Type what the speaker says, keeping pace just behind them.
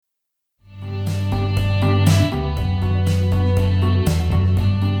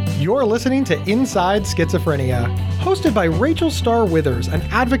You're listening to Inside Schizophrenia, hosted by Rachel Starr Withers, an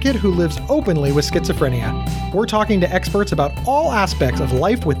advocate who lives openly with schizophrenia. We're talking to experts about all aspects of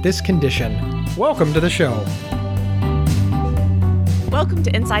life with this condition. Welcome to the show. Welcome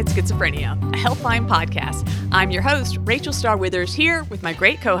to Inside Schizophrenia, a Healthline podcast. I'm your host, Rachel Starr Withers, here with my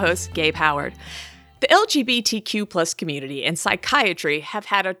great co-host, Gabe Howard. The LGBTQ+ community and psychiatry have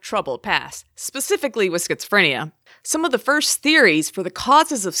had a troubled past, specifically with schizophrenia. Some of the first theories for the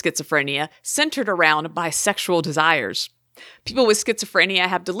causes of schizophrenia centered around bisexual desires. People with schizophrenia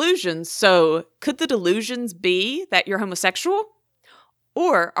have delusions, so could the delusions be that you're homosexual?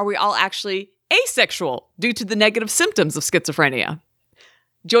 Or are we all actually asexual due to the negative symptoms of schizophrenia?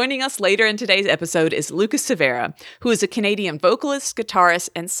 Joining us later in today's episode is Lucas Severa, who is a Canadian vocalist, guitarist,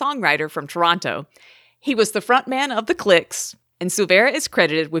 and songwriter from Toronto. He was the frontman of The Clicks, and Severa is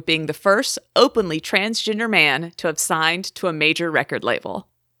credited with being the first openly transgender man to have signed to a major record label.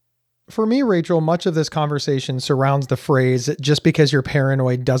 For me, Rachel, much of this conversation surrounds the phrase, just because you're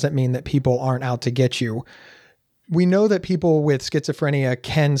paranoid doesn't mean that people aren't out to get you. We know that people with schizophrenia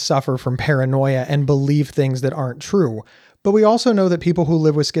can suffer from paranoia and believe things that aren't true. But we also know that people who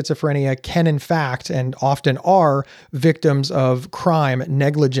live with schizophrenia can, in fact, and often are, victims of crime,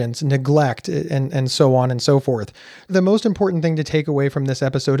 negligence, neglect, and so on and so forth. The most important thing to take away from this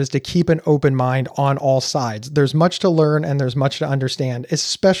episode is to keep an open mind on all sides. There's much to learn and there's much to understand,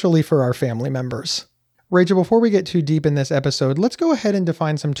 especially for our family members. Rachel, before we get too deep in this episode, let's go ahead and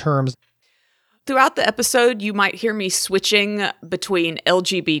define some terms. Throughout the episode, you might hear me switching between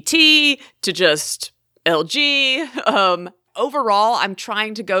LGBT to just LG. Overall, I'm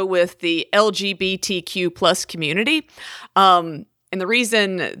trying to go with the LGBTQ+ community. And the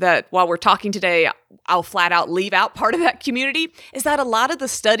reason that while we're talking today, I'll flat out leave out part of that community is that a lot of the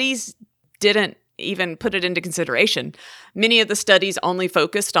studies didn't even put it into consideration. Many of the studies only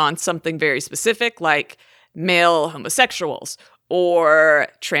focused on something very specific, like male homosexuals or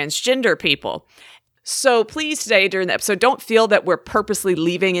transgender people. So please today during the episode, don't feel that we're purposely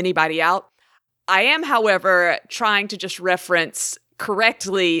leaving anybody out. I am, however, trying to just reference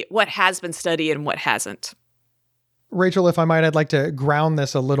correctly what has been studied and what hasn't. Rachel, if I might, I'd like to ground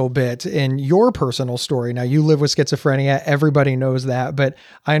this a little bit in your personal story. Now, you live with schizophrenia. Everybody knows that. But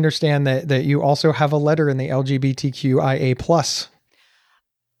I understand that you also have a letter in the LGBTQIA+.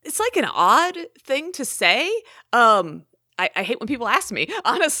 It's like an odd thing to say. I hate when people ask me,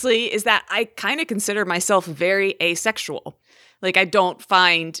 honestly, is that I kind of consider myself very asexual. Like, I don't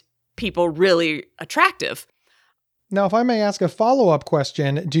find people really attractive. Now, if I may ask a follow-up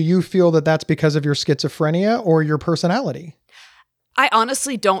question, do you feel that that's because of your schizophrenia or your personality? I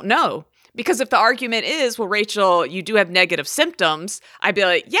honestly don't know. Because if the argument is, well, Rachel, you do have negative symptoms, I'd be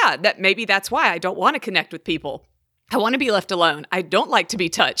like, yeah, maybe that's why I don't want to connect with people. I want to be left alone. I don't like to be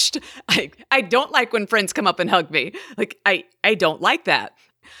touched. I don't like when friends come up and hug me. Like, I don't like that.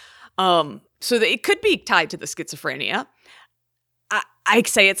 So that it could be tied to the schizophrenia. I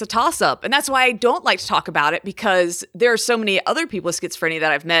say it's a toss-up, and that's why I don't like to talk about it, because there are so many other people with schizophrenia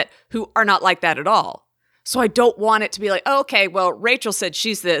that I've met who are not like that at all. So I don't want it to be like, oh, okay, well, Rachel said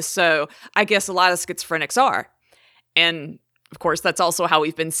she's this, so I guess a lot of schizophrenics are. And of course, that's also how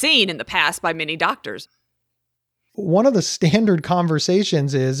we've been seen in the past by many doctors. One of the standard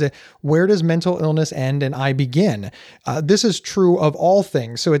conversations is, where does mental illness end and I begin? This is true of all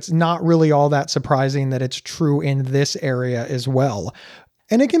things, so it's not really all that surprising that it's true in this area as well.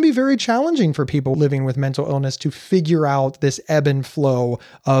 And it can be very challenging for people living with mental illness to figure out this ebb and flow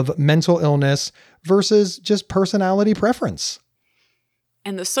of mental illness versus just personality preference.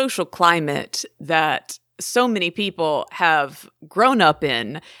 And the social climate that so many people have grown up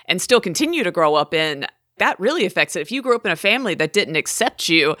in and still continue to grow up in, that really affects it. If you grew up in a family that didn't accept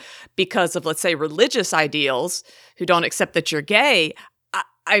you because of, let's say, religious ideals, who don't accept that you're gay,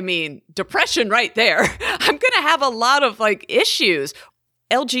 I mean, depression right there. I'm going to have a lot of issues.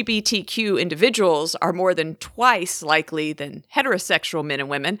 LGBTQ individuals are more than twice likely than heterosexual men and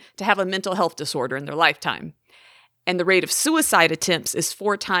women to have a mental health disorder in their lifetime. And the rate of suicide attempts is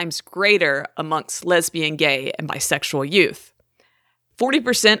 4 times greater amongst lesbian, gay, and bisexual youth.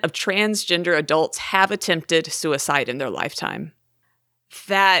 40% of transgender adults have attempted suicide in their lifetime.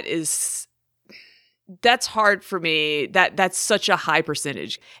 That's hard for me. That's such a high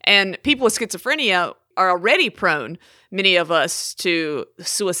percentage. And people with schizophrenia are already prone, many of us, to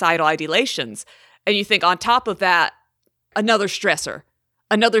suicidal ideations. And you think on top of that, another stressor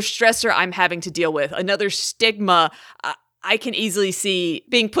I'm having to deal with, another stigma. I can easily see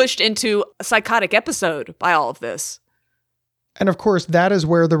being pushed into a psychotic episode by all of this. And of course, that is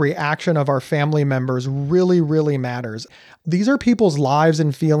where the reaction of our family members really, really matters. These are people's lives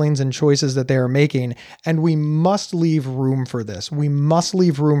and feelings and choices that they are making, and we must leave room for this. We must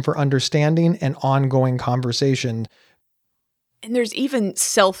leave room for understanding and ongoing conversation. And there's even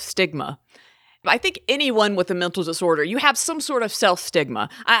self-stigma. I think anyone with a mental disorder, you have some sort of self-stigma.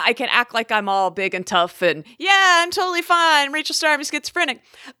 I can act like I'm all big and tough and, yeah, I'm totally fine. Rachel Starr, I'm schizophrenic.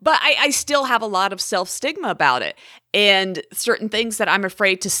 But I still have a lot of self-stigma about it and certain things that I'm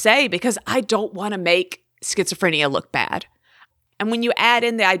afraid to say because I don't want to make schizophrenia look bad. And when you add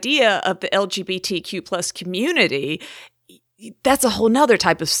in the idea of the LGBTQ plus community, that's a whole nother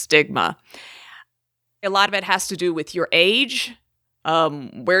type of stigma. A lot of it has to do with your age,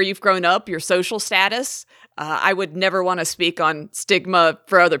 where you've grown up, your social status. I would never want to speak on stigma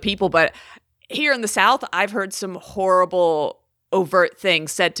for other people, but here in the South, I've heard some horrible, overt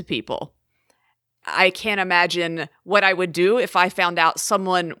things said to people. I can't imagine what I would do if I found out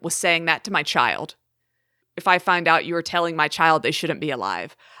someone was saying that to my child. If I find out you were telling my child they shouldn't be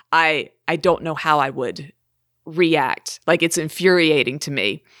alive, I don't know how I would react. Like, it's infuriating to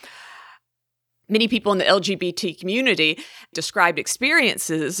me. Many people in the LGBT community described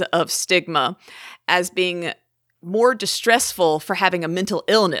experiences of stigma as being more distressful for having a mental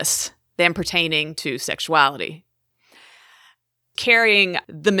illness than pertaining to sexuality. Carrying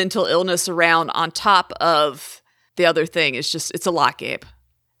the mental illness around on top of the other thing is just, it's a lot, Gabe.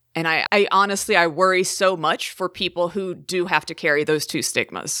 And I honestly, I worry so much for people who do have to carry those two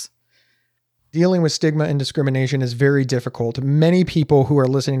stigmas. Dealing with stigma and discrimination is very difficult. Many people who are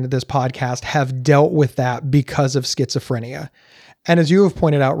listening to this podcast have dealt with that because of schizophrenia. And as you have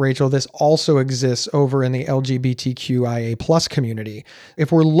pointed out, Rachel, this also exists over in the LGBTQIA plus community.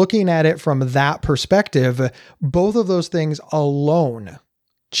 If we're looking at it from that perspective, both of those things alone,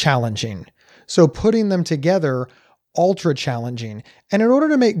 challenging. So putting them together, ultra challenging. And in order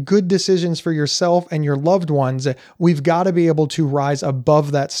to make good decisions for yourself and your loved ones, we've got to be able to rise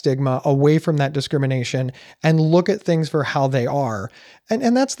above that stigma, away from that discrimination, and look at things for how they are.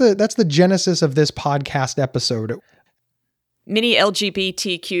 And that's the genesis of this podcast episode. Many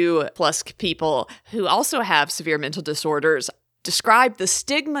LGBTQ plus people who also have severe mental disorders describe the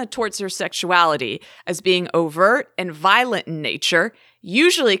stigma towards their sexuality as being overt and violent in nature,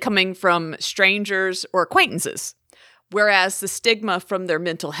 usually coming from strangers or acquaintances. Whereas the stigma from their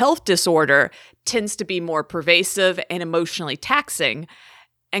mental health disorder tends to be more pervasive and emotionally taxing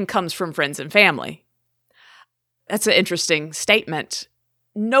and comes from friends and family. That's an interesting statement.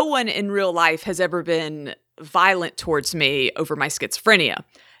 No one in real life has ever been violent towards me over my schizophrenia.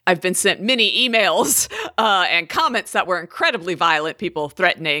 I've been sent many emails and comments that were incredibly violent, people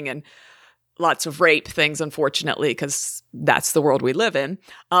threatening and lots of rape things, unfortunately, because that's the world we live in.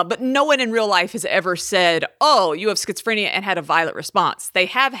 But no one in real life has ever said, oh, you have schizophrenia, and had a violent response. They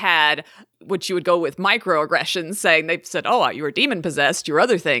have had what you would go with microaggressions, saying they've said, oh, you were demon possessed, you were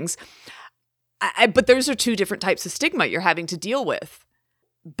other things. But those are two different types of stigma you're having to deal with.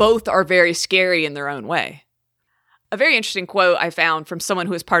 Both are very scary in their own way. A very interesting quote I found from someone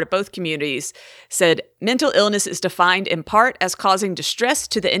who is part of both communities said, mental illness is defined in part as causing distress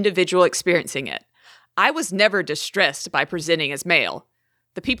to the individual experiencing it. I was never distressed by presenting as male.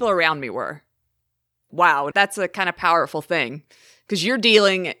 The people around me were. Wow, that's a kind of powerful thing because you're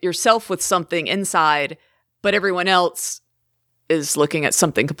dealing yourself with something inside, but everyone else is looking at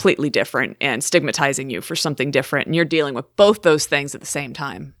something completely different and stigmatizing you for something different. And you're dealing with both those things at the same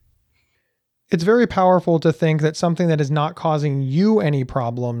time. It's very powerful to think that something that is not causing you any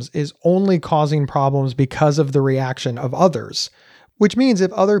problems is only causing problems because of the reaction of others, which means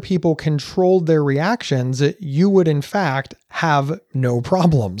if other people controlled their reactions, you would in fact have no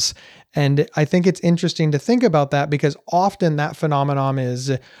problems. And I think it's interesting to think about that because often that phenomenon is,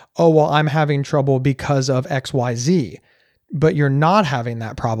 oh, well, I'm having trouble because of XYZ, but you're not having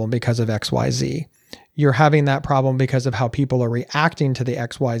that problem because of XYZ. You're having that problem because of how people are reacting to the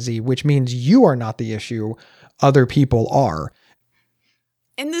XYZ, which means you are not the issue, other people are.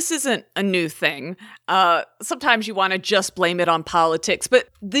 And this isn't a new thing. Sometimes you want to just blame it on politics, but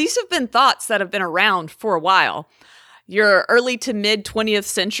these have been thoughts that have been around for a while. Your early to mid 20th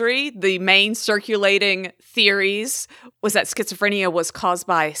century, the main circulating theories was that schizophrenia was caused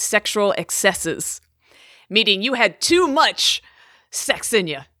by sexual excesses, meaning you had too much sex in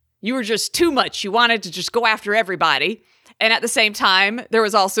you. You were just too much. You wanted to just go after everybody. And at the same time, there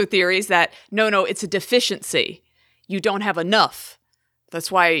was also theories that, no, it's a deficiency. You don't have enough.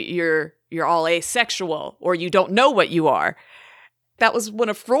 That's why you're all asexual, or you don't know what you are. That was one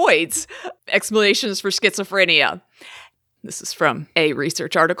of Freud's explanations for schizophrenia. This is from a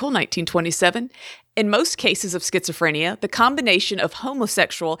research article, 1927. In most cases of schizophrenia, the combination of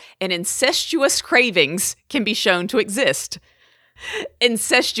homosexual and incestuous cravings can be shown to exist.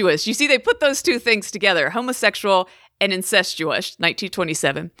 Incestuous. You see, they put those two things together, homosexual and incestuous,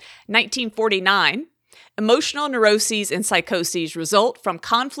 1927. 1949, emotional neuroses and psychoses result from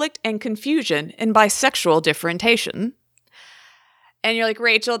conflict and confusion in bisexual differentiation. And you're like,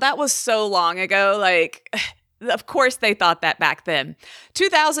 Rachel, that was so long ago. Like, of course they thought that back then.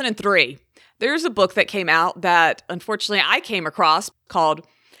 2003, there's a book that came out that unfortunately I came across called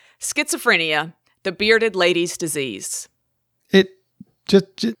Schizophrenia, the Bearded Lady's Disease.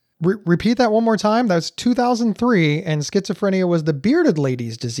 Repeat that one more time. That was 2003, and schizophrenia was the bearded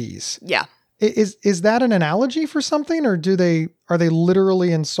lady's disease. Yeah. Is that an analogy for something, or are they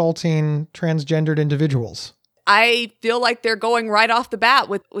literally insulting transgendered individuals? I feel like they're going right off the bat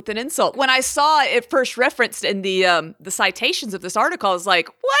with an insult. When I saw it first referenced in the citations of this article, I was like,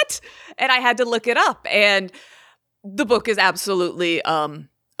 what? And I had to look it up. And the book is absolutely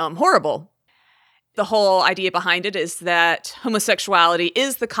horrible. The whole idea behind it is that homosexuality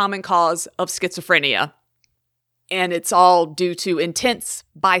is the common cause of schizophrenia. And it's all due to intense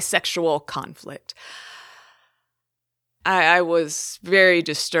bisexual conflict. I was very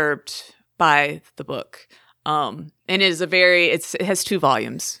disturbed by the book. And it has 2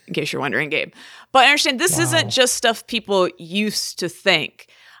 volumes, in case you're wondering, Gabe. But I understand this isn't just stuff people used to think.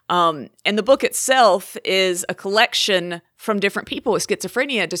 And the book itself is a collection from different people with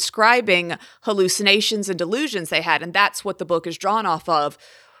schizophrenia describing hallucinations and delusions they had. And that's what the book is drawn off of.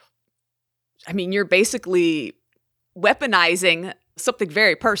 I mean, you're basically weaponizing something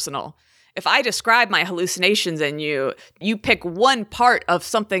very personal. If I describe my hallucinations and you pick one part of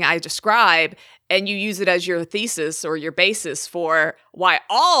something I describe and you use it as your thesis or your basis for why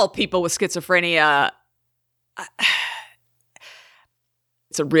all people with schizophrenia,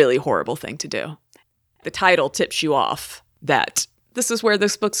 it's a really horrible thing to do. The title tips you off that this is where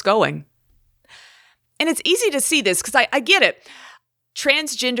this book's going. And it's easy to see this because I get it.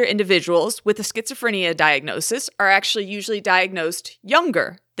 Transgender individuals with a schizophrenia diagnosis are actually usually diagnosed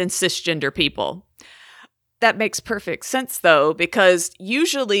younger than cisgender people. That makes perfect sense, though, because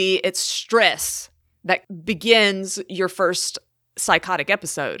usually it's stress that begins your first psychotic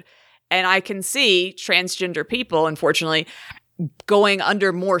episode. And I can see transgender people, unfortunately, going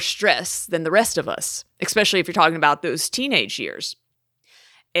under more stress than the rest of us, especially if you're talking about those teenage years.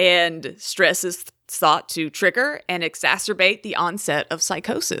 And stress is thought to trigger and exacerbate the onset of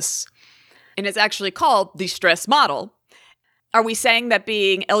psychosis. And it's actually called the stress model. Are we saying that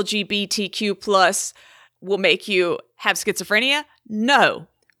being LGBTQ plus will make you have schizophrenia? No.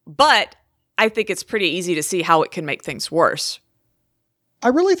 But I think it's pretty easy to see how it can make things worse. I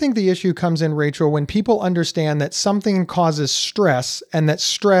really think the issue comes in, Rachel, when people understand that something causes stress and that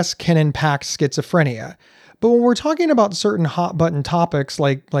stress can impact schizophrenia. But when we're talking about certain hot button topics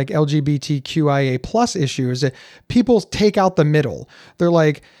like LGBTQIA plus issues, people take out the middle. They're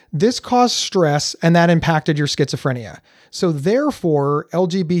like, this caused stress and that impacted your schizophrenia. So therefore,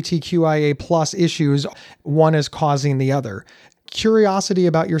 LGBTQIA plus issues, one is causing the other. Curiosity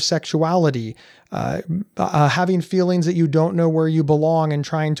about your sexuality, having feelings that you don't know where you belong and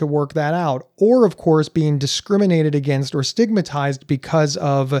trying to work that out, or of course being discriminated against or stigmatized because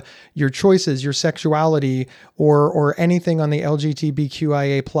of your choices, your sexuality, or anything on the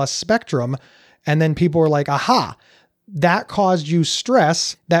LGBTQIA plus spectrum. And then people are like, aha, that caused you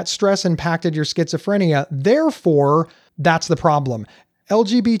stress. That stress impacted your schizophrenia. Therefore, that's the problem.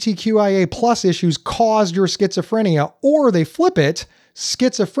 LGBTQIA plus issues caused your schizophrenia, or they flip it,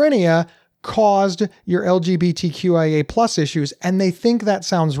 schizophrenia caused your LGBTQIA plus issues, and they think that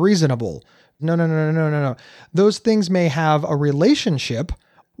sounds reasonable. No. Those things may have a relationship,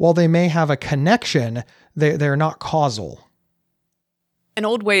 while they may have a connection, they're not causal. An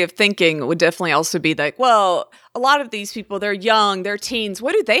old way of thinking would definitely also be like, well, a lot of these people, they're young, they're teens.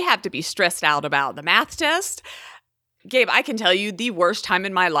 What do they have to be stressed out about? The math test? Gabe, I can tell you the worst time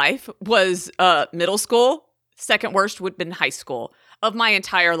in my life was middle school. Second worst would have been high school of my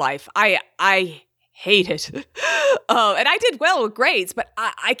entire life. I hate it. And I did well with grades, but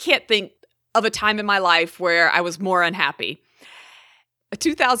I can't think of a time in my life where I was more unhappy. A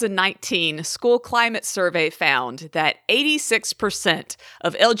 2019 school climate survey found that 86%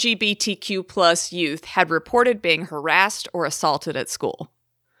 of LGBTQ plus youth had reported being harassed or assaulted at school.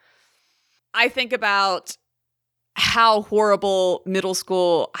 I think about how horrible middle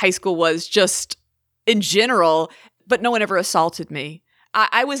school, high school was just in general, but no one ever assaulted me.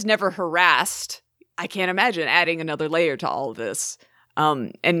 I was never harassed. I can't imagine adding another layer to all of this.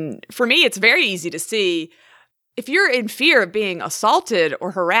 And for me, it's very easy to see If you're in fear of being assaulted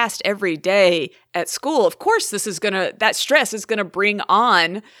or harassed every day at school, of course that stress is going to bring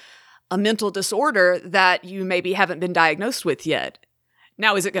on a mental disorder that you maybe haven't been diagnosed with yet.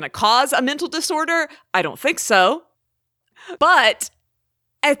 Now, is it going to cause a mental disorder? I don't think so. But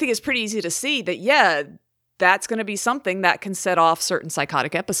I think it's pretty easy to see that, yeah, that's going to be something that can set off certain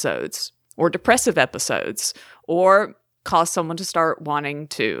psychotic episodes or depressive episodes or cause someone to start wanting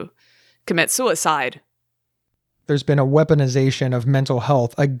to commit suicide. There's been a weaponization of mental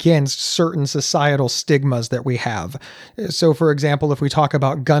health against certain societal stigmas that we have. So, for example, if we talk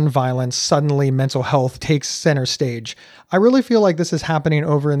about gun violence, suddenly mental health takes center stage. I really feel like this is happening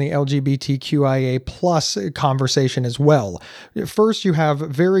over in the LGBTQIA plus conversation as well. First, you have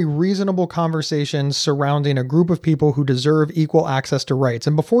very reasonable conversations surrounding a group of people who deserve equal access to rights.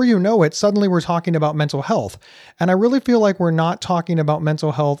 And before you know it, suddenly we're talking about mental health. And I really feel like we're not talking about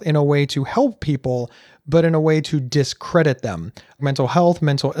mental health in a way to help people, but in a way to discredit them. Mental health,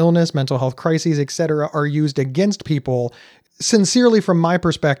 mental illness, mental health crises, etc., are used against people. Sincerely, from my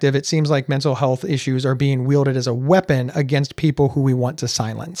perspective, it seems like mental health issues are being wielded as a weapon against people who we want to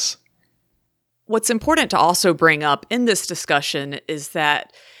silence. What's important to also bring up in this discussion is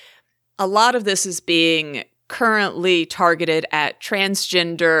that a lot of this is being currently targeted at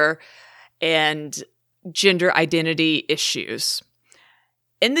transgender and gender identity issues.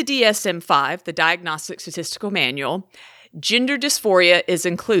 In the DSM-5, the Diagnostic Statistical Manual, gender dysphoria is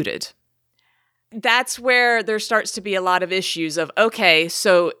included. That's where there starts to be a lot of issues of, okay,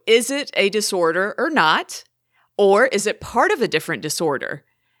 so is it a disorder or not? Or is it part of a different disorder?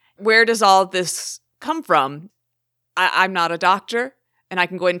 Where does all this come from? I'm not a doctor, and I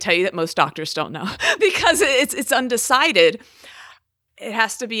can go ahead and tell you that most doctors don't know because it's undecided. It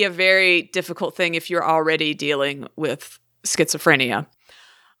has to be a very difficult thing if you're already dealing with schizophrenia.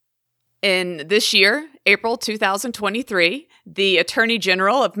 In this year, April 2023, the Attorney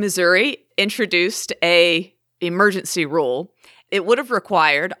General of Missouri introduced an emergency rule. It would have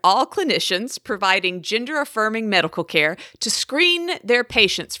required all clinicians providing gender-affirming medical care to screen their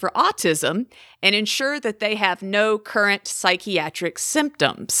patients for autism and ensure that they have no current psychiatric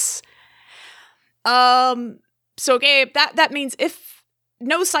symptoms. So, Gabe, that means if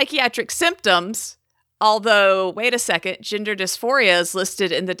no psychiatric symptoms, although, wait a second, gender dysphoria is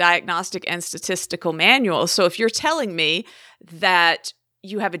listed in the Diagnostic and Statistical Manual. So if you're telling me that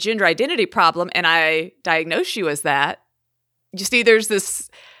you have a gender identity problem and I diagnose you as that, you see there's this,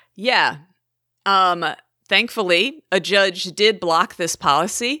 thankfully, a judge did block this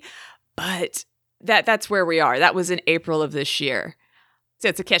policy, but that's where we are. That was in April of this year. So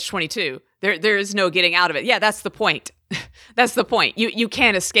it's a catch-22. There is no getting out of it. Yeah, that's the point. That's the point. You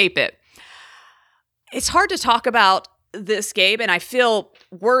can't escape it. It's hard to talk about this, Gabe, and I feel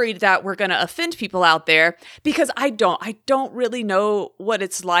worried that we're going to offend people out there because I don't really know what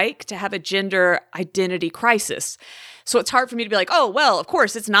it's like to have a gender identity crisis. So it's hard for me to be like, oh, well, of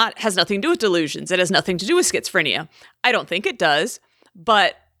course, has nothing to do with delusions. It has nothing to do with schizophrenia. I don't think it does,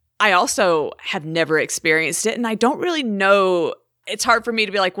 but I also have never experienced it, and I don't really know. It's hard for me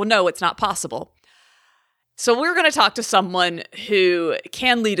to be like, well, no, it's not possible. So we're going to talk to someone who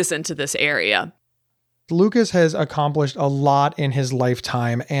can lead us into this area. Lucas has accomplished a lot in his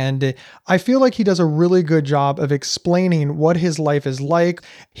lifetime, and I feel like he does a really good job of explaining what his life is like.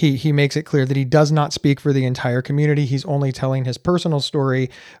 He makes it clear that he does not speak for the entire community. He's only telling his personal story,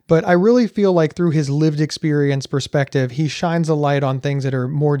 but I really feel like through his lived experience perspective, he shines a light on things that are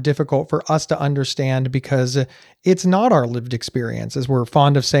more difficult for us to understand because it's not our lived experience. As we're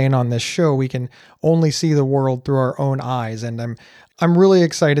fond of saying on this show, we can only see the world through our own eyes, and I'm really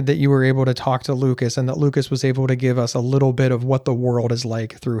excited that you were able to talk to Lucas and that Lucas was able to give us a little bit of what the world is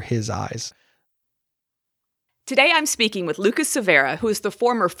like through his eyes. Today I'm speaking with Lucas Severa, who is the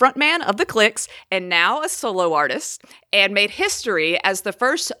former frontman of The Clicks and now a solo artist, and made history as the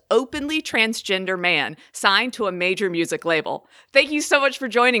first openly transgender man signed to a major music label. Thank you so much for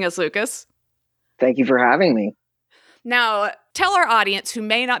joining us, Lucas. Thank you for having me. Now, tell our audience who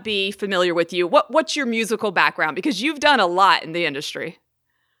may not be familiar with you, what's your musical background? Because you've done a lot in the industry.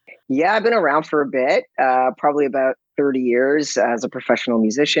 Yeah, I've been around for a bit, probably about 30 years as a professional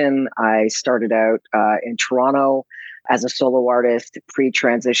musician. I started out in Toronto as a solo artist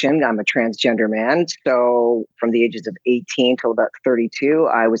pre-transition. I'm a transgender man. So from the ages of 18 till about 32,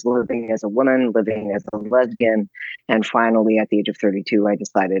 I was living as a woman, living as a lesbian. And finally, at the age of 32, I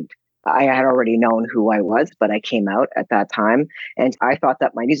decided I had already known who I was, but I came out at that time. And I thought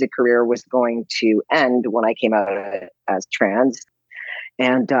that my music career was going to end when I came out as trans.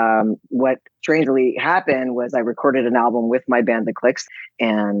 And what strangely happened was I recorded an album with my band, The Clicks,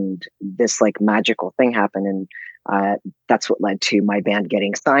 and this like magical thing happened. And that's what led to my band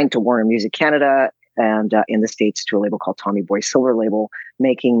getting signed to Warner Music Canada and in the States to a label called Tommy Boy Silver Label,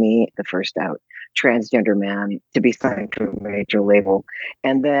 making me the first out transgender man to be signed to a major label.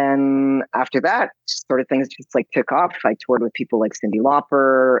 And then after that, sort of things just like took off. I toured with people like Cyndi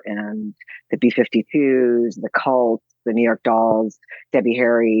Lauper and the B-52s, the Cult, the New York Dolls, Debbie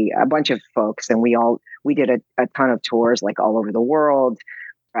Harry, a bunch of folks. And we did a ton of tours like all over the world.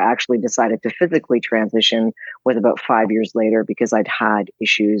 I actually decided to physically transition was about 5 years later because I'd had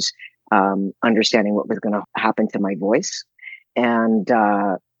issues understanding what was going to happen to my voice. And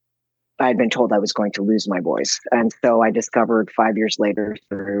I'd been told I was going to lose my voice. And so I discovered 5 years later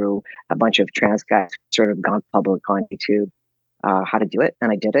through a bunch of trans guys sort of gone public on YouTube how to do it.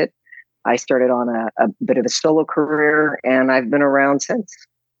 And I did it. I started on a bit of a solo career, and I've been around since.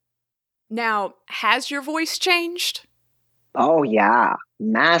 Now, has your voice changed? Oh, yeah,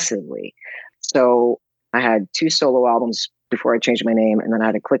 massively. So I had 2 solo albums before I changed my name, and then I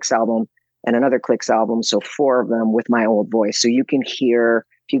had a Clicks album and another Clicks album. So 4 of them with my old voice. So you can hear,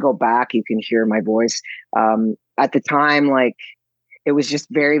 if you go back, you can hear my voice. At the time, like, it was just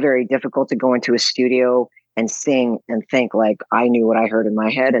very, very difficult to go into a studio and sing and think like I knew what I heard in my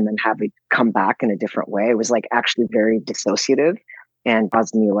head and then have it come back in a different way. It was like actually very dissociative and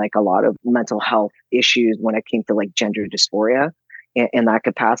caused me like a lot of mental health issues when it came to like gender dysphoria in that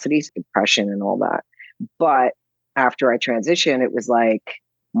capacity, depression and all that. But after I transitioned, it was like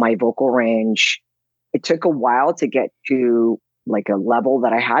my vocal range, it took a while to get to like a level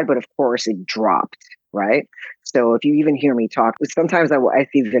that I had, but of course it dropped. Right. So if you even hear me talk, sometimes I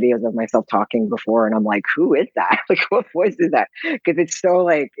see videos of myself talking before and I'm like, who is that? Like, what voice is that? Because it's so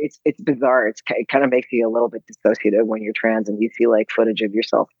like, it's bizarre. It kind of makes you a little bit dissociative when you're trans and you see like footage of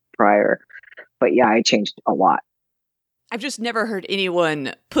yourself prior. But yeah, I changed a lot. I've just never heard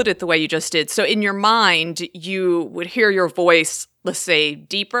anyone put it the way you just did. So in your mind, you would hear your voice, let's say,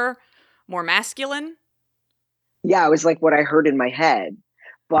 deeper, more masculine? Yeah, it was like what I heard in my head.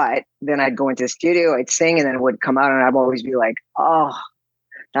 But then I'd go into the studio, I'd sing, and then it would come out, and I'd always be like, oh,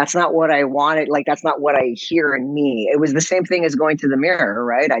 that's not what I wanted. Like, that's not what I hear in me. It was the same thing as going to the mirror,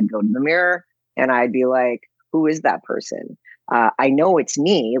 right? I'd go to the mirror, and I'd be like, who is that person? I know it's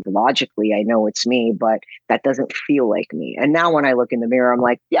me. Logically, I know it's me, but that doesn't feel like me. And now when I look in the mirror, I'm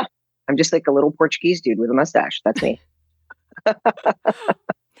like, yeah, I'm just like a little Portuguese dude with a mustache. That's me.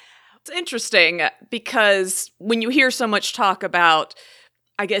 It's interesting because when you hear so much talk about,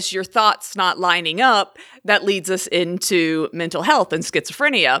 I guess, your thoughts not lining up, that leads us into mental health and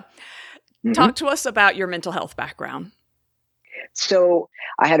schizophrenia. Mm-hmm. Talk to us about your mental health background. So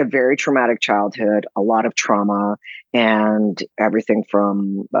I had a very traumatic childhood, a lot of trauma, and everything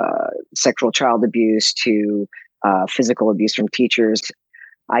from sexual child abuse to physical abuse from teachers.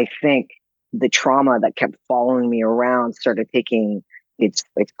 I think the trauma that kept following me around started taking its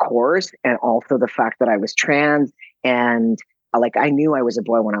course, and also the fact that I was trans and like I knew I was a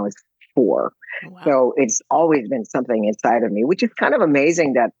boy when I was 4. Oh, wow. So it's always been something inside of me, which is kind of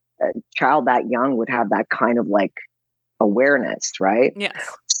amazing that a child that young would have that kind of like awareness, right? Yes.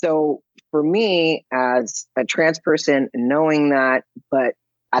 So for me as a trans person, knowing that, but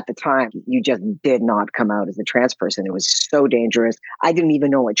at the time you just did not come out as a trans person. It was so dangerous. I didn't even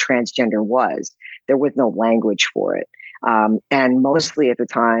know what transgender was. There was no language for it. And mostly at the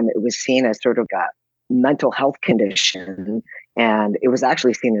time it was seen as sort of a mental health condition. And it was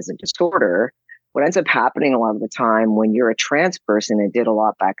actually seen as a disorder. What ends up happening a lot of the time when you're a trans person, it did a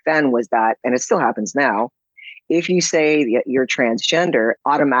lot back then, was that, and it still happens now, if you say you're transgender,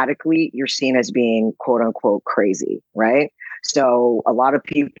 automatically you're seen as being quote unquote crazy, right? So a lot of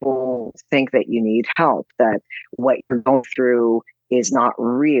people think that you need help, that what you're going through is not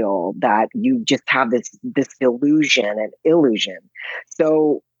real, that you just have this illusion and illusion.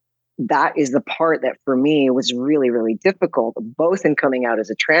 So that is the part that for me was really, really difficult, both in coming out as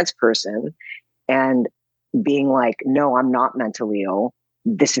a trans person and being like, no, I'm not mentally ill.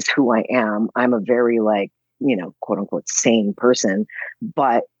 This is who I am. I'm a very like, quote unquote, sane person.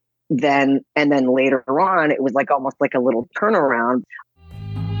 But then later on, it was like almost like a little turnaround.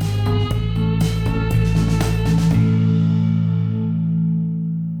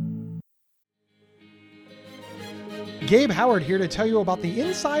 Gabe Howard here to tell you about the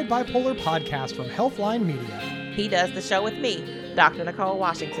Inside Bipolar podcast from Healthline Media. He does the show with me, Dr. Nicole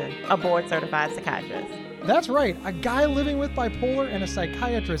Washington, a board-certified psychiatrist. That's right. A guy living with bipolar and a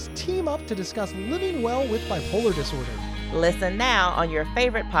psychiatrist team up to discuss living well with bipolar disorder. Listen now on your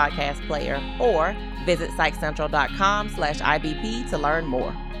favorite podcast player or visit psychcentral.com/IBP to learn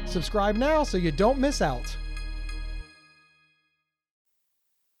more. Subscribe now so you don't miss out.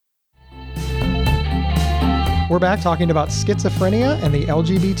 We're back talking about schizophrenia and the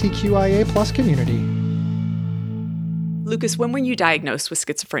LGBTQIA plus community. Lucas, when were you diagnosed with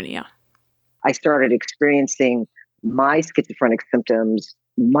schizophrenia? I started experiencing my schizophrenic symptoms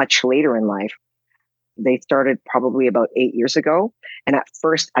much later in life. They started probably about 8 years ago. And at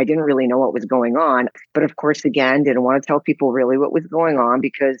first, I didn't really know what was going on. But of course, again, didn't want to tell people really what was going on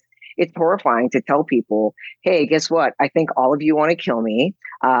because it's horrifying to tell people, hey, guess what? I think all of you want to kill me.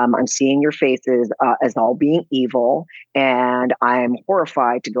 I'm seeing your faces as all being evil. And I'm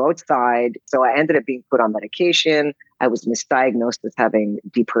horrified to go outside. So I ended up being put on medication. I was misdiagnosed as having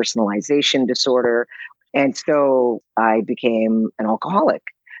depersonalization disorder. And so I became an alcoholic,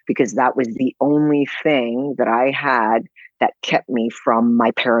 because that was the only thing that I had that kept me from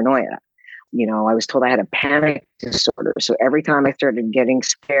my paranoia. You know, I was told I had a panic disorder. So every time I started getting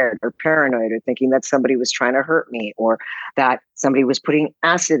scared or paranoid or thinking that somebody was trying to hurt me, or that somebody was putting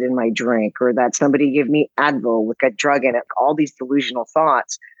acid in my drink, or that somebody gave me Advil with a drug in it, all these delusional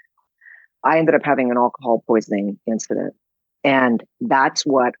thoughts, I ended up having an alcohol poisoning incident. And that's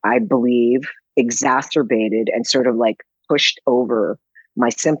what I believe exacerbated and sort of like pushed over my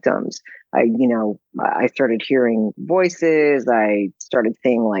symptoms. I started hearing voices. I started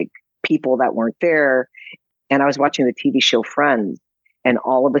seeing like people that weren't there. And I was watching the TV show Friends. And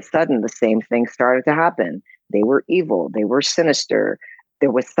all of a sudden, the same thing started to happen. They were evil. They were sinister.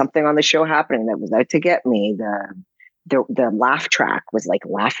 There was something on the show happening that was out to get me. The laugh track was like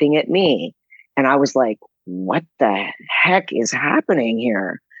laughing at me. And I was like, what the heck is happening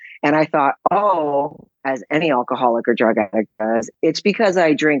here? And I thought, oh, as any alcoholic or drug addict does, it's because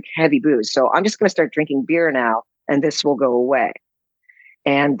I drink heavy booze. So I'm just going to start drinking beer now, and this will go away.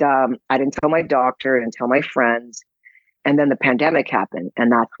 And I didn't tell my doctor, I didn't tell my friends. And then the pandemic happened,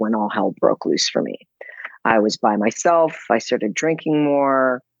 and that's when all hell broke loose for me. I was by myself. I started drinking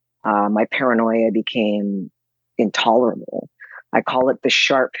more. My paranoia became intolerable. I call it the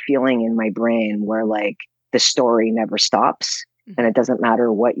sharp feeling in my brain where like the story never stops. And it doesn't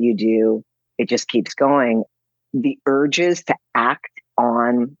matter what you do, it just keeps going. The urges to act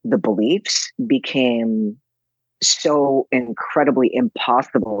on the beliefs became so incredibly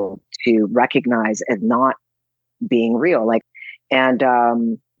impossible to recognize as not being real. And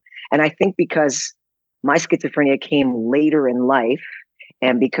I think because my schizophrenia came later in life,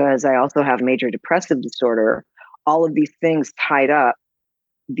 and because I also have major depressive disorder, all of these things tied up,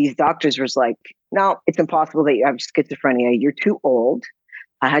 these doctors was like, no, it's impossible that you have schizophrenia. You're too old.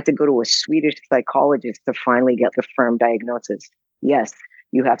 I had to go to a Swedish psychologist to finally get the firm diagnosis. Yes,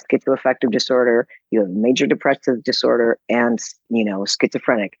 you have schizoaffective disorder, you have major depressive disorder, and,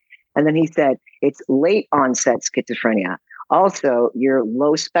 schizophrenic. And then he said, it's late onset schizophrenia. Also, you're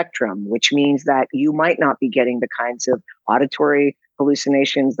low spectrum, which means that you might not be getting the kinds of auditory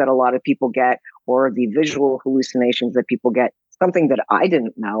hallucinations that a lot of people get, or the visual hallucinations that people get. Something that I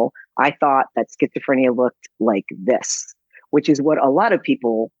didn't know. I thought that schizophrenia looked like this, which is what a lot of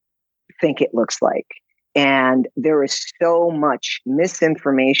people think it looks like. And there is so much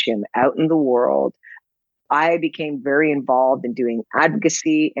misinformation out in the world. I became very involved in doing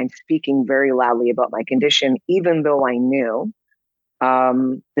advocacy and speaking very loudly about my condition, even though I knew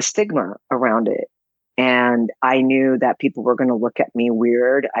the stigma around it. And I knew that people were going to look at me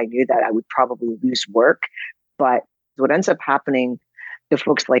weird. I knew that I would probably lose work. But what ends up happening to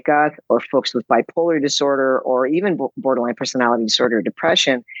folks like us, or folks with bipolar disorder, or even borderline personality disorder or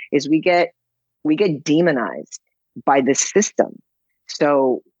depression, is we get demonized by the system.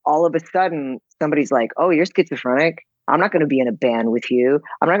 So all of a sudden, somebody's like, oh, you're schizophrenic. I'm not going to be in a band with you.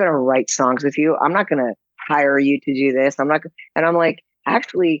 I'm not going to write songs with you. I'm not going to hire you to do this. And I'm like,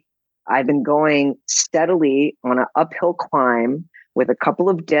 actually, I've been going steadily on an uphill climb with a couple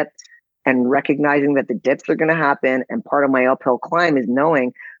of dips, and recognizing that the dips are going to happen. And part of my uphill climb is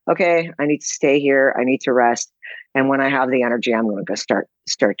knowing, okay, I need to stay here. I need to rest. And when I have the energy, I'm going to go start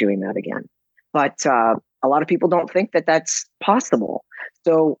doing that again. But a lot of people don't think that that's possible.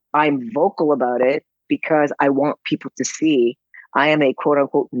 So I'm vocal about it because I want people to see I am a quote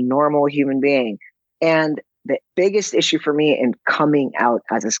unquote normal human being. And the biggest issue for me in coming out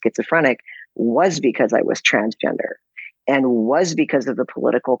as a schizophrenic was because I was transgender, and was because of the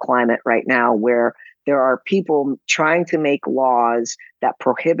political climate right now, where there are people trying to make laws that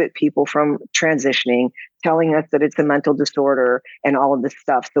prohibit people from transitioning, telling us that it's a mental disorder and all of this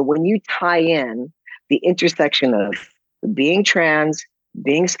stuff. So when you tie in the intersection of being trans,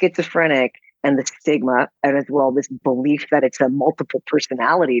 being schizophrenic, and the stigma, and as well this belief that it's a multiple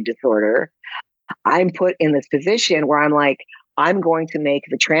personality disorder, I'm put in this position where I'm like, I'm going to make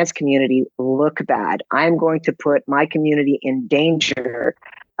the trans community look bad. I'm going to put my community in danger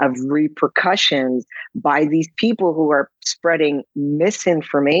of repercussions by these people who are spreading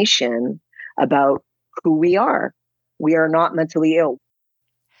misinformation about who we are. We are not mentally ill.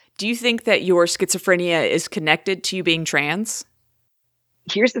 Do you think that your schizophrenia is connected to you being trans?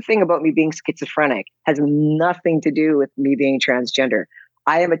 Here's the thing about me being schizophrenic, has nothing to do with me being transgender.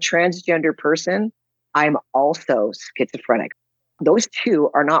 I am a transgender person. I'm also schizophrenic. Those two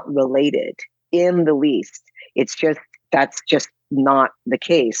are not related in the least. That's just not the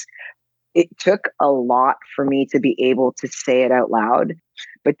case. It took a lot for me to be able to say it out loud.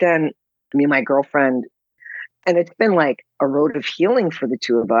 But then me and my girlfriend, and it's been like a road of healing for the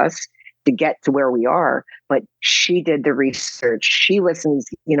two of us to get to where we are. But she did the research. She listens,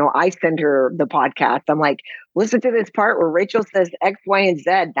 I send her the podcast. I'm like, listen to this part where Rachel says X, Y, and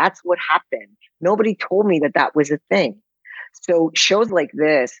Z. That's what happened. Nobody told me that that was a thing. So shows like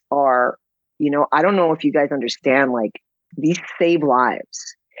this are, I don't know if you guys understand, like, these save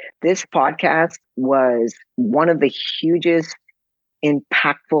lives. This podcast was one of the hugest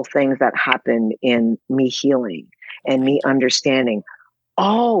impactful things that happened in me healing and me understanding,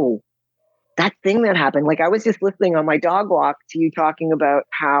 oh, that thing that happened. Like, I was just listening on my dog walk to you talking about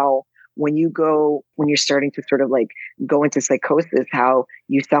how when you're starting to sort of like go into psychosis, how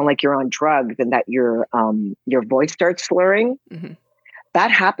you sound like you're on drugs and that your voice starts slurring. Mm-hmm.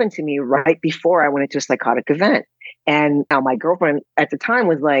 That happened to me right before I went into a psychotic event. And now my girlfriend at the time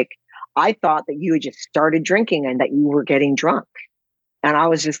was like, I thought that you had just started drinking and that you were getting drunk. And I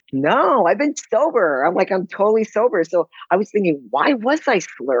was just, no, I've been sober. I'm like, I'm totally sober. So I was thinking, why was I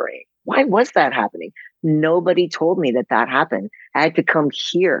slurring? Why was that happening? Nobody told me that that happened. I had to come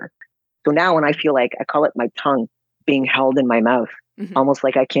here. So now when I feel like, I call it my tongue being held in my mouth, almost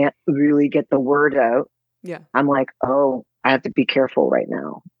like I can't really get the word out. Yeah. I'm like, oh, I have to be careful right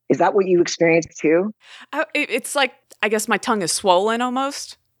now. Is that what you experienced too? It's like, I guess my tongue is swollen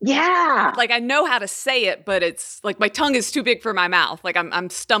almost. Yeah. Like, I know how to say it, but it's like my tongue is too big for my mouth. Like I'm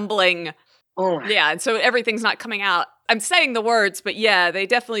stumbling. Oh. Yeah. And so everything's not coming out. I'm saying the words, but yeah, they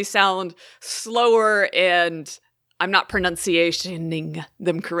definitely sound slower and I'm not pronunciating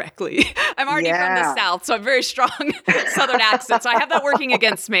them correctly. I'm already from the South, so I'm very strong Southern accent. So I have that working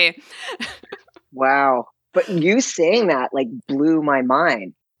against me. Wow. But you saying that like blew my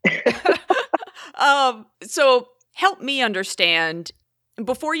mind. So help me understand,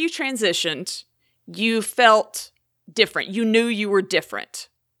 before you transitioned, you felt different. You knew you were different.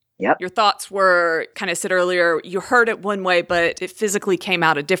 Yep. Your thoughts were, kind of said earlier, you heard it one way, but it physically came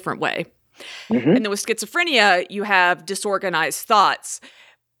out a different way. Mm-hmm. And then with schizophrenia, you have disorganized thoughts.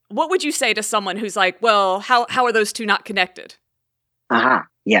 What would you say to someone who's like, well, how are those two not connected?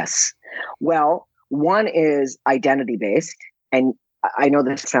 Yes. Well, one is identity based. And I know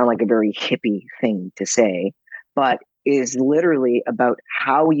this sounds like a very hippie thing to say, but is literally about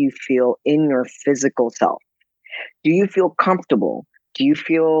how you feel in your physical self. Do you feel comfortable? Do you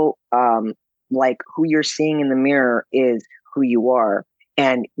feel like who you're seeing in the mirror is who you are?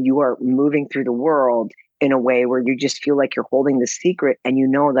 And you are moving through the world in a way where you just feel like you're holding the secret. And you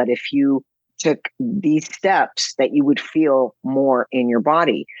know that if you took these steps, that you would feel more in your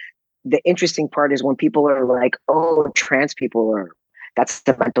body. The interesting part is when people are like, oh, trans people that's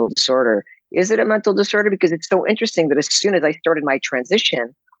the mental disorder. Is it a mental disorder? Because it's so interesting that as soon as I started my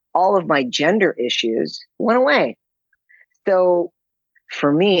transition, all of my gender issues went away. So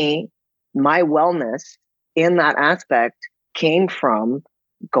for me, my wellness in that aspect came from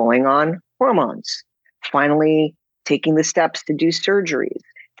going on hormones, finally taking the steps to do surgeries,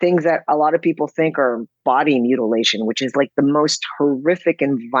 things that a lot of people think are body mutilation, which is like the most horrific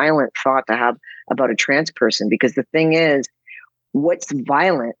and violent thought to have about a trans person. Because the thing is, what's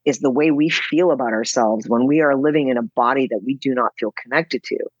violent is the way we feel about ourselves when we are living in a body that we do not feel connected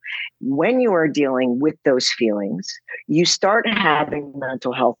to. When you are dealing with those feelings, you start having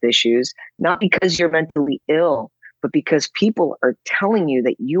mental health issues, not because you're mentally ill, but because people are telling you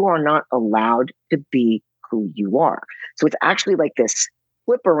that you are not allowed to be who you are. So it's actually like this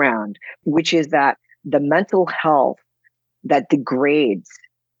flip around, which is that the mental health that degrades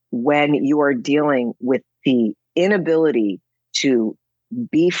when you are dealing with the inability to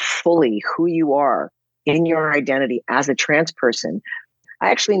be fully who you are in your identity as a trans person.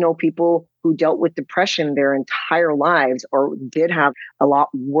 I actually know people who dealt with depression their entire lives or did have a lot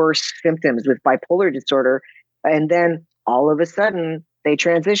worse symptoms with bipolar disorder. And then all of a sudden they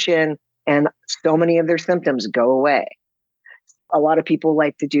transition and so many of their symptoms go away. A lot of people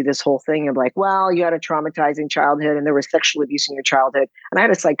like to do this whole thing of like, well, you had a traumatizing childhood and there was sexual abuse in your childhood. And I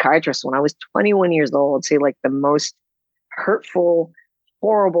had a psychiatrist when I was 21 years old say like the most hurtful,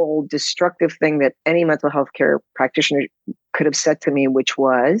 horrible, destructive thing that any mental health care practitioner could have said to me, which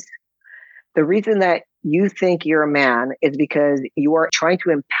was, the reason that you think you're a man is because you are trying to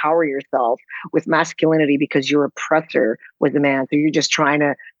empower yourself with masculinity because your oppressor was a man. So you're just trying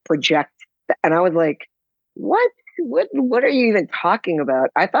to project. And I was like, what? What are you even talking about?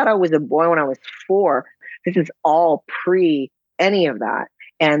 I thought I was a boy when I was 4. This is all pre any of that.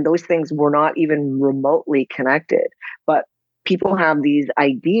 And those things were not even remotely connected. But people have these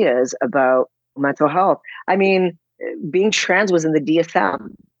ideas about mental health. I mean, being trans was in the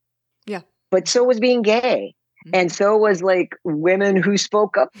DSM. Yeah. But so was being gay. Mm-hmm. And so was like women who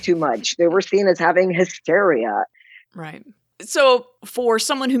spoke up too much. They were seen as having hysteria. Right. So for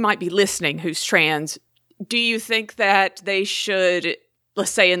someone who might be listening who's trans, do you think that they should,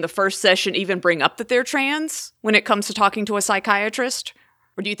 let's say in the first session, even bring up that they're trans when it comes to talking to a psychiatrist?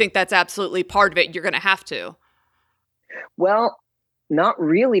 Or do you think that's absolutely part of it? You're going to have to? Well, not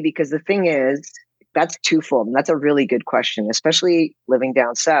really, because the thing is, that's twofold. And that's a really good question, especially living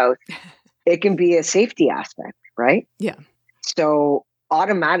down south. It can be a safety aspect, right? Yeah. So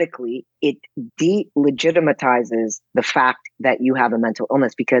automatically it delegitimizes the fact that you have a mental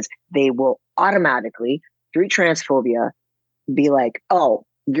illness, because they will automatically, through transphobia, be like, oh,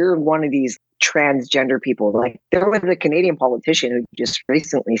 you're one of these transgender people. Like there was a Canadian politician who just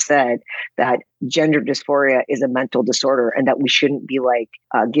recently said that gender dysphoria is a mental disorder and that we shouldn't be like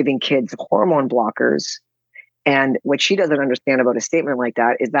giving kids hormone blockers. And what she doesn't understand about a statement like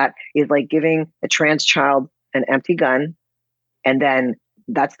that is like giving a trans child an empty gun. And then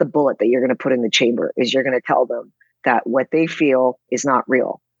that's the bullet that you're going to put in the chamber, is you're going to tell them that what they feel is not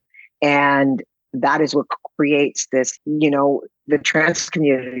real. And that is what creates this, the trans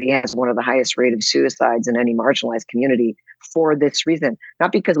community has one of the highest rate of suicides in any marginalized community for this reason,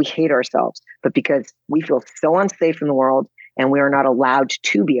 not because we hate ourselves, but because we feel so unsafe in the world and we are not allowed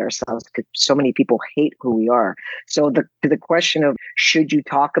to be ourselves because so many people hate who we are. So the question of should you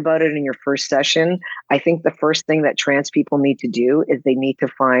talk about it in your first session, I think the first thing that trans people need to do is they need to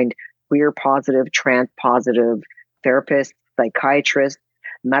find queer positive, trans positive therapists, psychiatrists,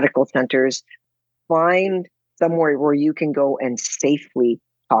 medical centers. Find somewhere where you can go and safely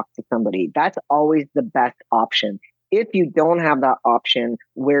talk to somebody. That's always the best option. If you don't have that option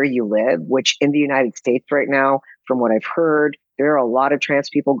where you live, which in the United States right now, from what I've heard, there are a lot of trans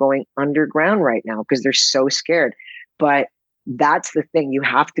people going underground right now because they're so scared. But that's the thing. You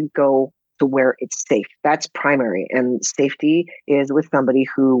have to go to where it's safe. That's primary. And safety is with somebody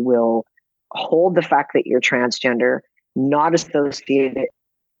who will hold the fact that you're transgender, not associate it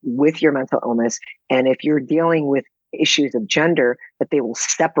with your mental illness. And if you're dealing with issues of gender, that they will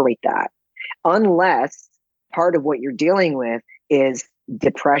separate that. Unless part of what you're dealing with is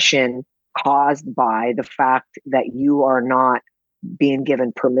depression caused by the fact that you are not being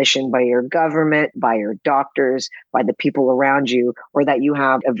given permission by your government, by your doctors, by the people around you, or that you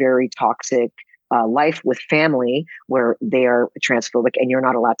have a very toxic life with family where they are transphobic and you're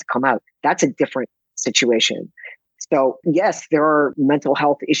not allowed to come out. That's a different situation. So yes, there are mental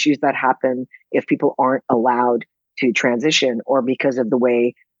health issues that happen if people aren't allowed to transition or because of the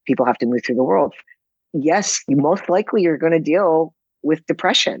way people have to move through the world. Yes, you most likely are going to deal with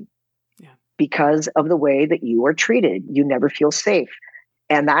depression because of the way that you are treated. You never feel safe.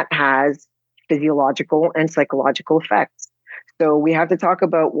 And that has physiological and psychological effects. So we have to talk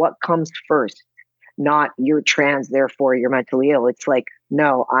about what comes first, not you're trans, therefore you're mentally ill. It's like,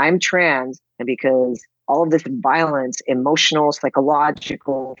 no, I'm trans. And because all of this violence, emotional,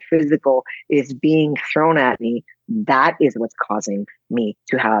 psychological, physical, is being thrown at me, that is what's causing me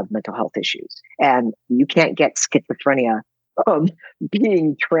to have mental health issues. And you can't get schizophrenia from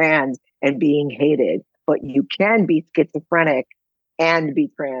being trans and being hated, but you can be schizophrenic and be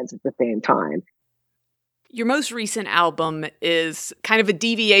trans at the same time. Your most recent album is kind of a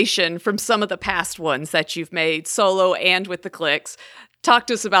deviation from some of the past ones that you've made, solo and with the Clicks. Talk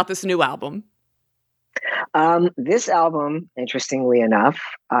to us about this new album. This album, interestingly enough,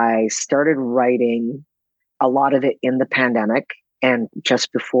 I started writing a lot of it in the pandemic and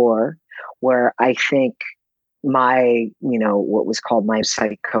just before, where I think my, what was called my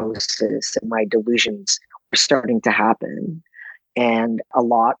psychosis and my delusions were starting to happen. And a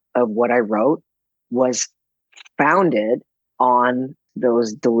lot of what I wrote was founded on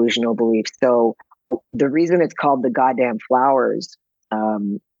those delusional beliefs. So the reason it's called The Goddamn Flowers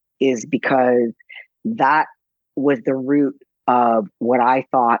is because that was the root of what I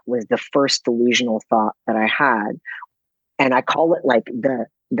thought was the first delusional thought that I had. And I call it like the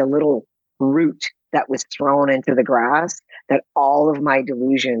little root that was thrown into the grass that all of my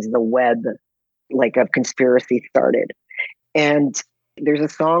delusions, the web like of conspiracy started. And there's a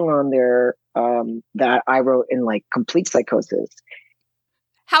song on there that I wrote in like complete psychosis.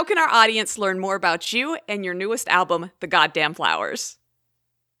 How can our audience learn more about you and your newest album, The Goddamn Flowers?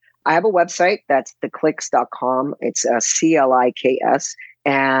 I have a website that's theclicks.com. It's CLIKS.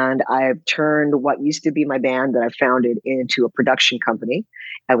 And I've turned what used to be my band that I founded into a production company.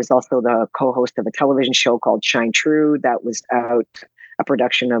 I was also the co-host of a television show called Shine True that was out, a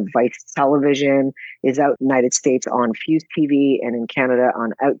production of Vice Television, is out in the United States on Fuse TV and in Canada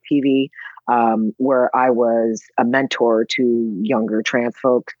on Out TV, where I was a mentor to younger trans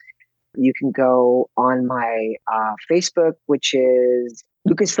folks. You can go on my Facebook, which is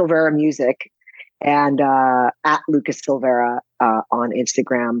Lucas Silvera Music, and at Lucas Silvera on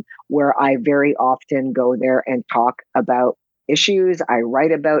Instagram, where I very often go there and talk about issues. I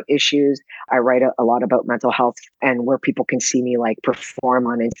write about issues. I write a lot about mental health, and where people can see me like perform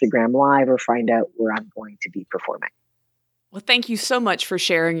on Instagram Live or find out where I'm going to be performing. Well, thank you so much for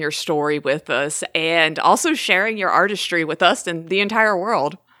sharing your story with us and also sharing your artistry with us and the entire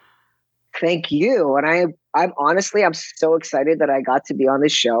world. Thank you. And I'm honestly, I'm so excited that I got to be on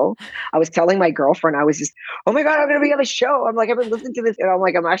this show. I was telling my girlfriend, I was just, oh my God, I'm going to be on the show. I'm like, I've been listening to this. And I'm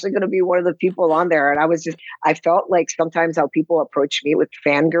like, I'm actually going to be one of the people on there. And I felt like sometimes how people approach me with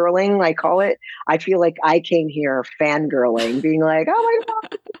fangirling, I call it. I feel like I came here fangirling, being like, oh my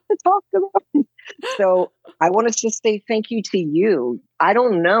God, to talk to them. So I want to just say thank you to you. I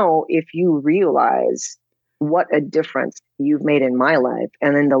don't know if you realize what a difference you've made in my life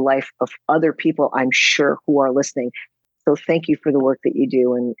and in the life of other people, I'm sure, who are listening. So thank you for the work that you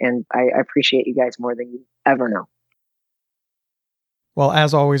do. And I appreciate you guys more than you ever know. Well,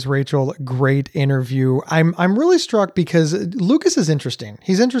 as always, Rachel, great interview. I'm really struck because Lucas is interesting.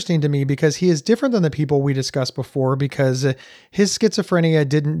 He's interesting to me because he is different than the people we discussed before because his schizophrenia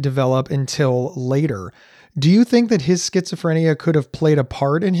didn't develop until later. Do you think that his schizophrenia could have played a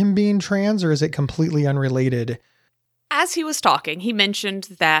part in him being trans, or is it completely unrelated? As he was talking, he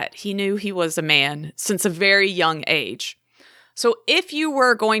mentioned that he knew he was a man since a very young age. So if you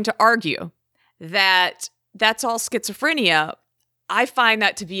were going to argue that that's all schizophrenia, I find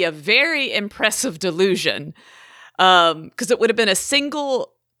that to be a very impressive delusion, because it would have been a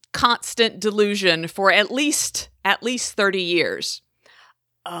single constant delusion for at least 30 years.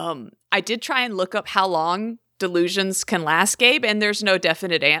 I did try and look up how long delusions can last, Gabe, and there's no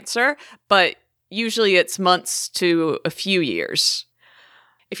definite answer, but usually it's months to a few years.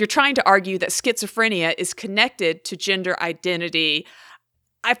 If you're trying to argue that schizophrenia is connected to gender identity,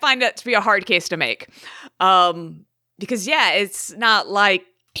 I find that to be a hard case to make. Because, yeah, it's not like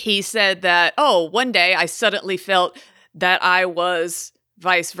he said that, oh, one day I suddenly felt that I was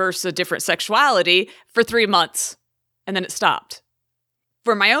vice versa, different sexuality for 3 months, and then it stopped.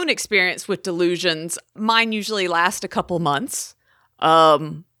 For my own experience with delusions, mine usually last a couple months.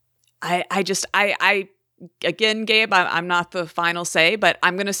 Again, Gabe, I'm not the final say, but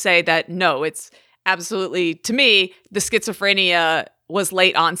I'm going to say that no, it's absolutely, to me, the schizophrenia was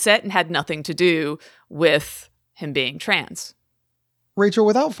late onset and had nothing to do with him being trans. Rachel,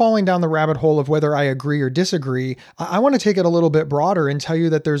 without falling down the rabbit hole of whether I agree or disagree, I want to take it a little bit broader and tell you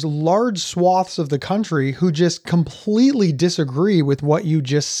that there's large swaths of the country who just completely disagree with what you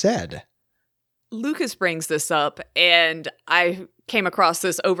just said. Lucas brings this up, and I came across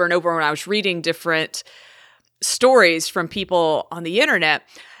this over and over when I was reading different stories from people on the internet,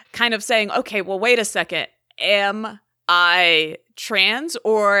 kind of saying, okay, well, wait a second. Am I trans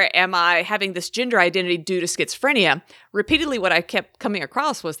or am I having this gender identity due to schizophrenia? Repeatedly, what I kept coming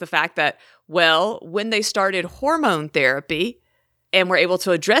across was the fact that, well, when they started hormone therapy and were able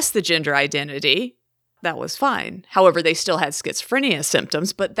to address the gender identity, that was fine. However, they still had schizophrenia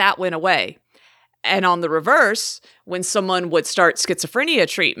symptoms, but that went away. And on the reverse, when someone would start schizophrenia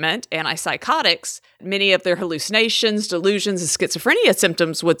treatment, antipsychotics, many of their hallucinations, delusions, and schizophrenia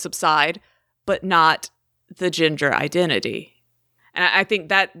symptoms would subside, but not the gender identity. And I think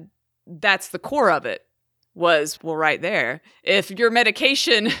that's the core of it was, well, right there. If your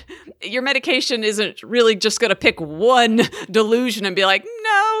medication isn't really just going to pick one delusion and be like,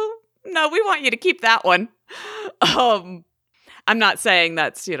 no, we want you to keep that one. I'm not saying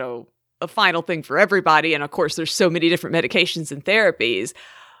that's, a final thing for everybody. And of course, there's so many different medications and therapies,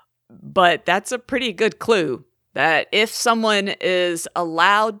 but that's a pretty good clue that if someone is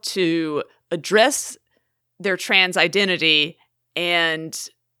allowed to address their trans identity and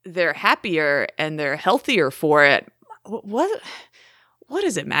they're happier and they're healthier for it, what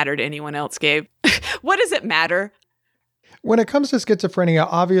does it matter to anyone else, Gabe? What does it matter? When it comes to schizophrenia,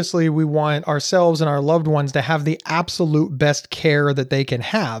 obviously we want ourselves and our loved ones to have the absolute best care that they can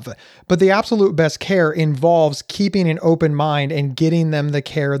have. But the absolute best care involves keeping an open mind and getting them the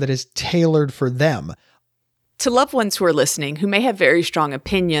care that is tailored for them. To loved ones who are listening, who may have very strong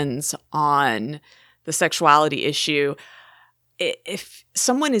opinions on the sexuality issue, if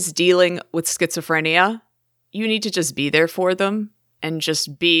someone is dealing with schizophrenia, you need to just be there for them and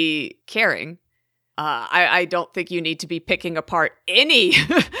just be caring. I don't think you need to be picking apart any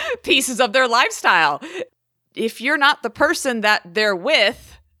pieces of their lifestyle. If you're not the person that they're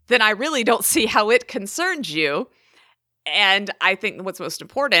with, then I really don't see how it concerns you. And I think what's most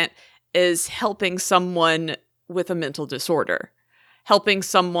important is helping someone with a mental disorder, helping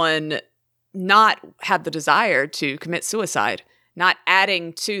someone not have the desire to commit suicide, not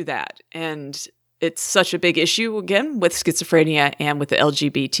adding to that. And it's such a big issue, again, with schizophrenia and with the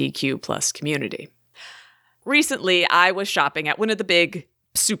LGBTQ plus community. Recently, I was shopping at one of the big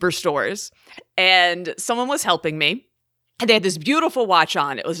superstores, and someone was helping me. And they had this beautiful watch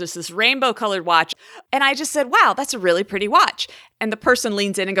on. It was just this rainbow-colored watch. And I just said, wow, that's a really pretty watch. And the person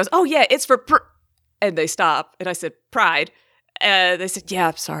leans in and goes, oh, yeah, it's for and they stop. And I said, pride. And they said, yeah,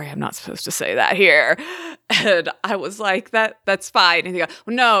 I'm sorry, I'm not supposed to say that here. And I was like, that's fine. And they go,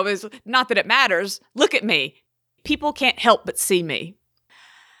 well, no, it's not that it matters. Look at me. People can't help but see me.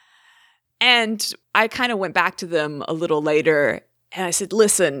 And I kind of went back to them a little later and I said,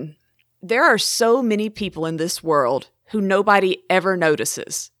 listen, there are so many people in this world who nobody ever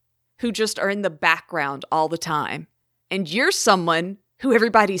notices, who just are in the background all the time. And you're someone who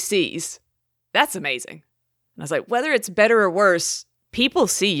everybody sees. That's amazing. And I was like, whether it's better or worse, people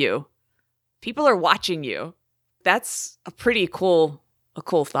see you. People are watching you. That's a pretty cool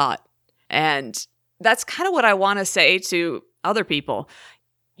thought. And that's kind of what I want to say to other people.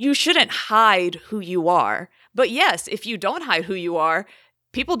 You shouldn't hide who you are. But yes, if you don't hide who you are,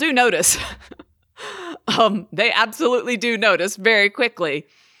 people do notice. They absolutely do notice very quickly.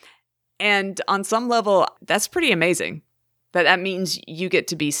 And on some level, that's pretty amazing. That means you get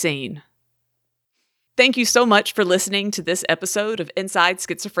to be seen. Thank you so much for listening to this episode of Inside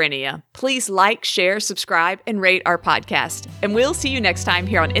Schizophrenia. Please like, share, subscribe, and rate our podcast. And we'll see you next time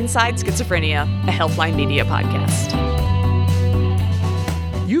here on Inside Schizophrenia, a Healthline Media podcast.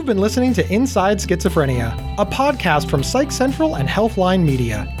 You've been listening to Inside Schizophrenia, a podcast from Psych Central and Healthline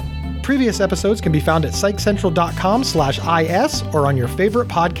Media. Previous episodes can be found at psychcentral.com/is or on your favorite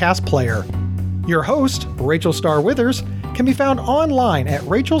podcast player. Your host, Rachel Starr Withers, can be found online at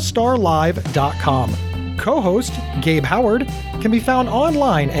rachelstarlive.com. Co-host, Gabe Howard, can be found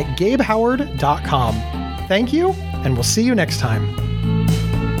online at gabehoward.com. Thank you, and we'll see you next time.